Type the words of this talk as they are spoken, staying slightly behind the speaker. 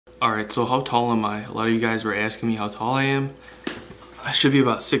Alright, so how tall am I? A lot of you guys were asking me how tall I am. I should be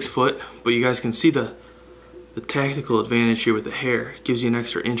about 6 foot, but you guys can see the tactical advantage here with the hair. It gives you an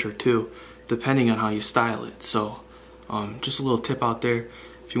extra inch or two, depending on how you style it. So, just a little tip out there.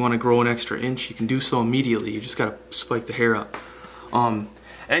 If you want to grow an extra inch, you can do so immediately. You just gotta spike the hair up.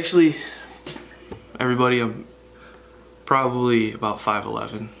 Actually, everybody, I'm probably about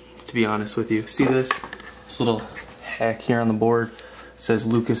 5'11", to be honest with you. See this little hack here on the board? It says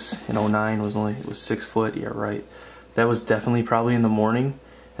Lucas in 09 was 6 foot. Yeah, right. That was definitely probably in the morning,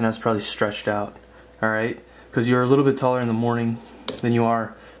 and that's probably stretched out. All right, because you're a little bit taller in the morning than you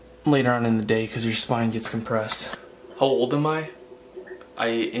are later on in the day because your spine gets compressed. How old am I?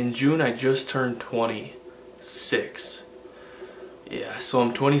 In June I just turned 26. Yeah, so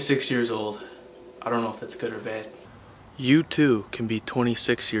I'm 26 years old. I don't know if that's good or bad. You too can be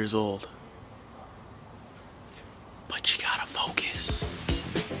 26 years old. But you gotta focus.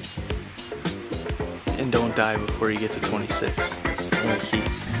 And don't die before you get to 26. That's the only key.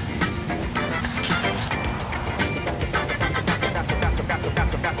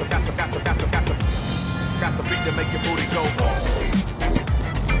 Got the beat to make your booty go.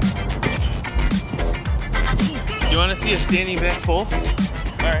 You wanna see a standing back full?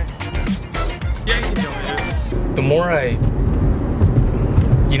 Alright. Yeah, you can show me this. The more I,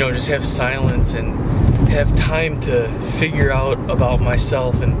 just have silence and have time to figure out about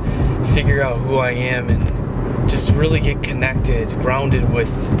myself and figure out who I am and just really get connected, grounded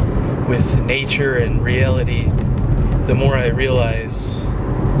with nature and reality, the more I realize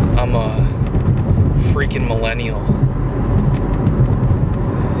I'm a freaking millennial.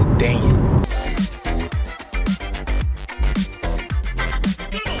 Dang it.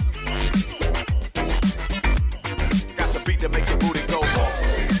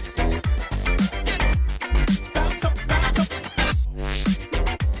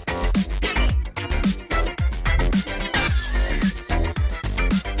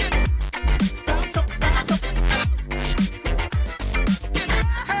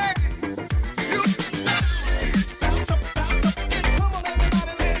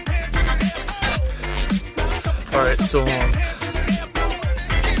 Alright, so,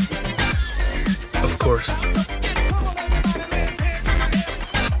 of course.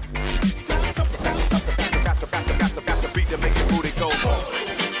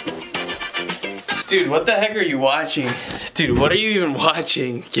 Dude, what the heck are you watching? Dude, what are you even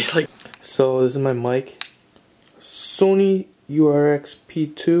watching? So, this is my mic. Sony URX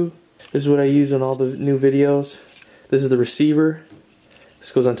P2. This is what I use in all the new videos. This is the receiver.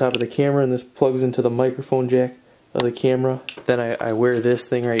 This goes on top of the camera, and this plugs into the microphone jack of the camera. Then I wear this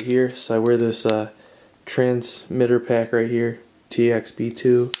thing right here. So I wear this transmitter pack right here,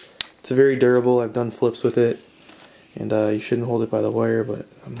 TXB2. It's very durable. I've done flips with it, and you shouldn't hold it by the wire, but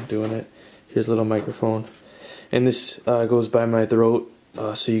I'm doing it. Here's a little microphone, and this goes by my throat,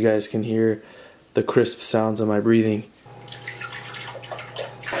 so you guys can hear the crisp sounds of my breathing.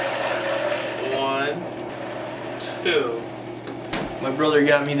 1, 2. My brother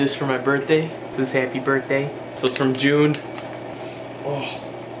got me this for my birthday. It says happy birthday. So it's from June. Oh.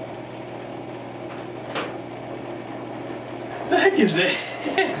 What the heck is it?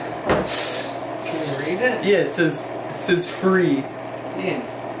 Can you read it? Yeah, it says free. Yeah.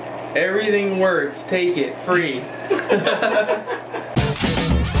 Everything works, take it, free.